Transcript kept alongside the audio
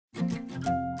Hi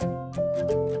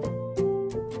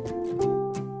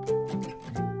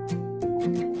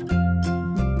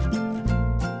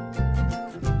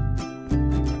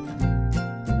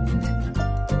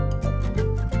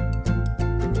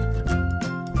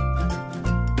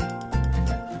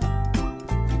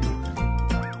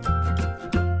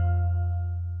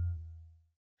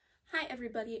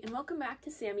everybody, and welcome back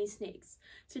to Sammy Snakes.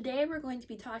 Today we're going to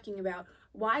be talking about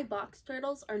why box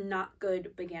turtles are not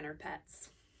good beginner pets.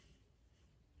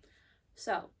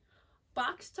 So,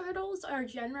 box turtles are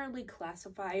generally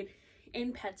classified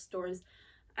in pet stores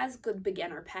as good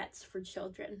beginner pets for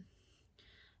children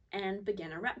and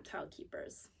beginner reptile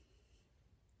keepers.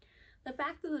 The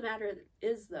fact of the matter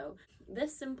is, though,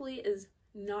 this simply is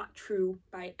not true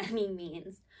by any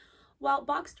means. While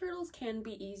box turtles can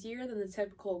be easier than the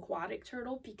typical aquatic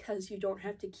turtle because you don't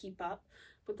have to keep up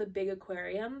with a big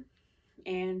aquarium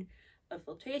and a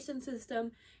filtration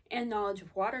system and knowledge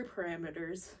of water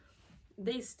parameters,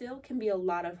 they still can be a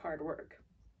lot of hard work.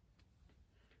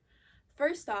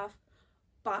 First off,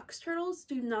 box turtles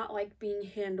do not like being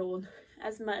handled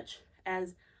as much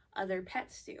as other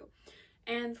pets do.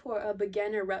 And for a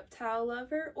beginner reptile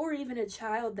lover or even a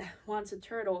child that wants a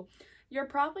turtle, you're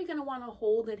probably going to want to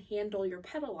hold and handle your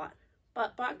pet a lot.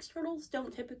 But box turtles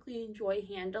don't typically enjoy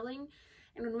handling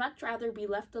and would much rather be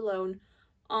left alone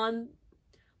on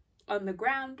the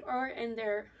ground or in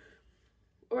their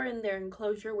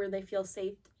enclosure where they feel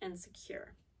safe and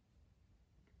secure.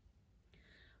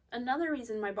 Another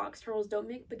reason why box turtles don't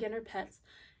make beginner pets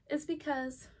is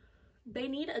because they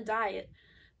need a diet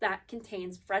that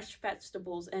contains fresh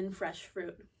vegetables and fresh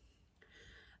fruit.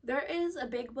 There is a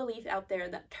big belief out there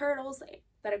that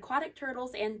aquatic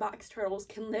turtles and box turtles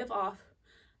can live off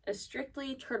a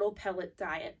strictly turtle pellet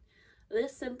diet.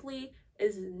 This simply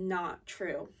is not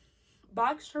true.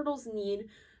 Box turtles need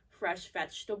fresh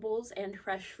vegetables and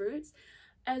fresh fruits,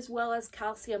 as well as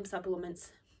calcium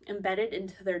supplements embedded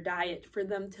into their diet for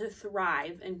them to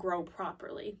thrive and grow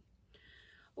properly.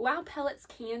 While pellets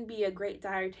can be a great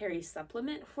dietary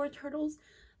supplement for turtles,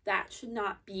 that should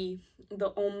not be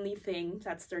the only thing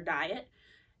that's their diet.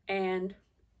 And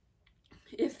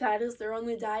if that is their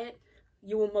only diet,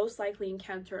 you will most likely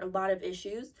encounter a lot of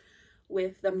issues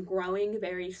with them growing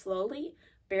very slowly,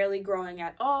 barely growing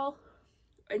at all,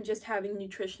 and just having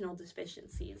nutritional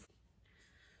deficiencies.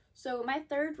 So my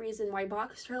third reason why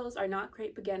box turtles are not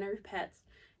great beginner pets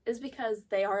is because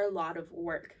they are a lot of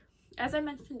work. As I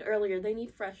mentioned earlier, they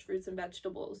need fresh fruits and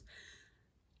vegetables.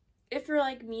 If you're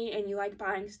like me and you like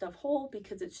buying stuff whole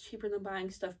because it's cheaper than buying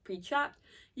stuff pre-chopped,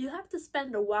 you have to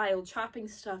spend a while chopping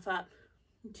stuff up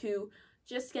to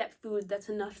just get food that's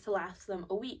enough to last them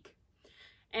a week.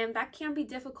 And that can be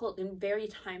difficult and very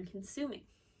time consuming.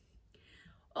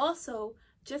 Also,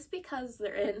 just because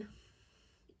they're in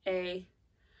a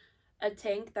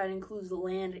tank that includes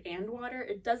land and water,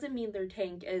 it doesn't mean their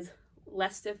tank is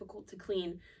less difficult to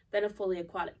clean than a fully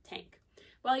aquatic tank.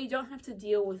 While you don't have to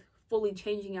deal with fully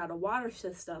changing out a water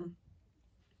system,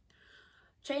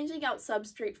 changing out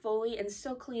substrate fully and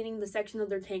still cleaning the section of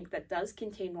their tank that does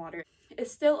contain water is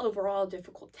still overall a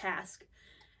difficult task.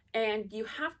 And you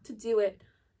have to do it,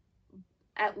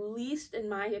 at least in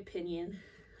my opinion,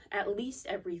 at least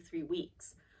every 3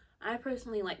 weeks. I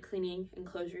personally like cleaning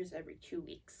enclosures every 2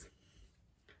 weeks.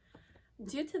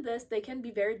 Due to this, they can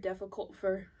be very difficult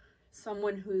for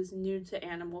someone who's new to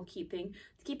animal keeping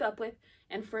to keep up with,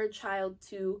 and for a child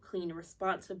to clean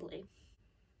responsibly.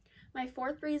 My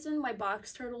fourth reason why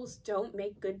box turtles don't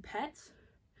make good pets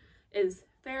is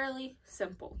fairly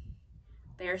simple.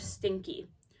 They're stinky.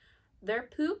 Their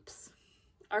poops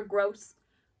are gross,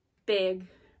 big,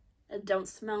 and don't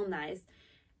smell nice,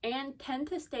 and tend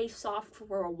to stay soft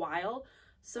for a while,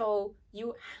 so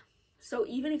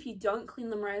even if you don't clean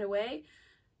them right away,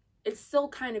 it's still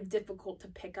kind of difficult to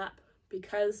pick up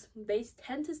because they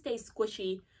tend to stay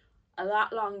squishy a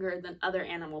lot longer than other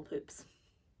animal poops.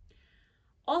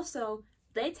 Also,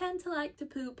 they tend to like to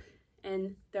poop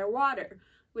in their water,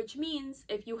 which means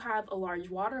if you have a large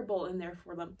water bowl in there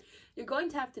for them, you're going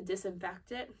to have to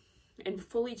disinfect it and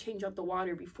fully change out the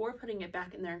water before putting it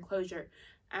back in their enclosure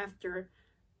after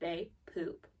they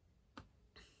poop.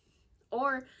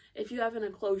 Or if you have an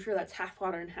enclosure that's half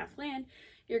water and half land,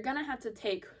 you're gonna have to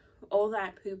take all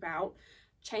that poop out,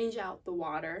 change out the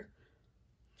water,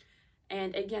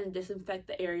 and again disinfect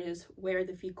the areas where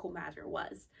the fecal matter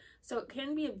was. So it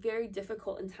can be a very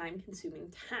difficult and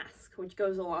time-consuming task, which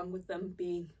goes along with them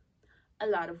being a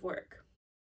lot of work.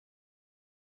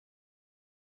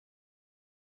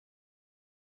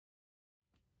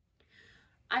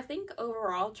 I think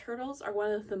overall turtles are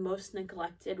one of the most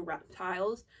neglected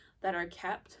reptiles that are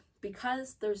kept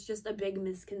because there's just a big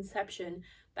misconception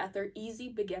that they're easy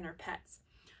beginner pets.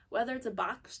 Whether it's a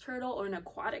box turtle or an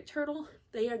aquatic turtle,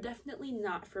 they are definitely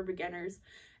not for beginners,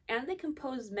 and they can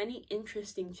pose many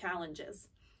interesting challenges,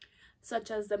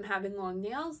 such as them having long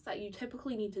nails that you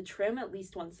typically need to trim at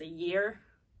least once a year.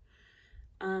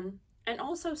 And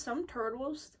also some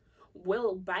turtles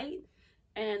will bite,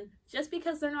 and just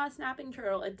because they're not a snapping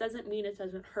turtle, it doesn't mean it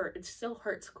doesn't hurt. It still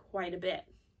hurts quite a bit.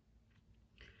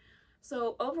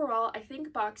 So overall, I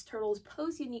think box turtles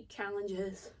pose unique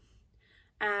challenges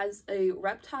as a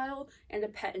reptile and a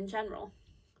pet in general,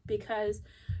 because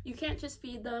you can't just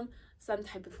feed them some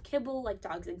type of kibble like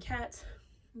dogs and cats.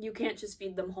 You can't just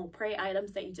feed them whole prey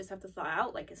items that you just have to thaw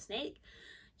out like a snake.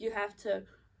 You have to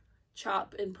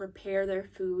chop and prepare their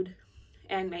food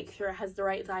and make sure it has the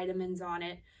right vitamins on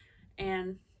it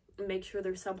and make sure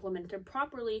they're supplemented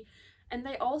properly. And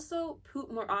they also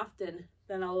poop more often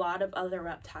than a lot of other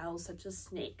reptiles such as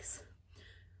snakes.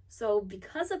 So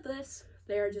because of this,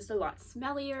 they are just a lot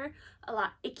smellier, a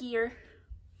lot ickier,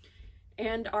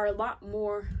 and are a lot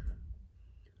more,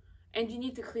 and you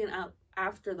need to clean up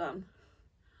after them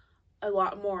a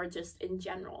lot more just in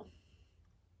general.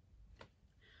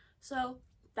 So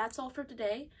that's all for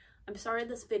today. I'm sorry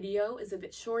this video is a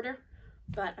bit shorter,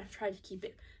 but I've tried to keep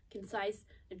it concise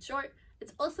and short.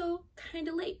 It's also kind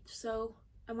of late, so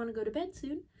I want to go to bed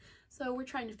soon. So we're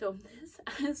trying to film this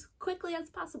as quickly as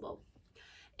possible.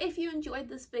 If you enjoyed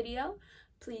this video,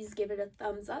 please give it a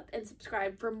thumbs up and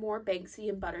subscribe for more Banksy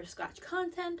and Butterscotch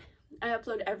content. I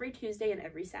upload every Tuesday and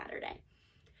every Saturday.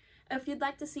 If you'd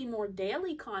like to see more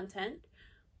daily content,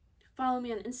 follow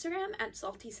me on Instagram at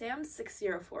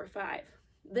saltysam6045.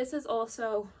 This is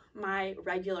also my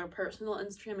regular personal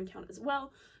Instagram account as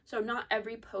well, so not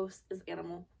every post is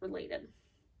animal related.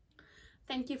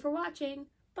 Thank you for watching.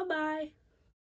 Bye-bye.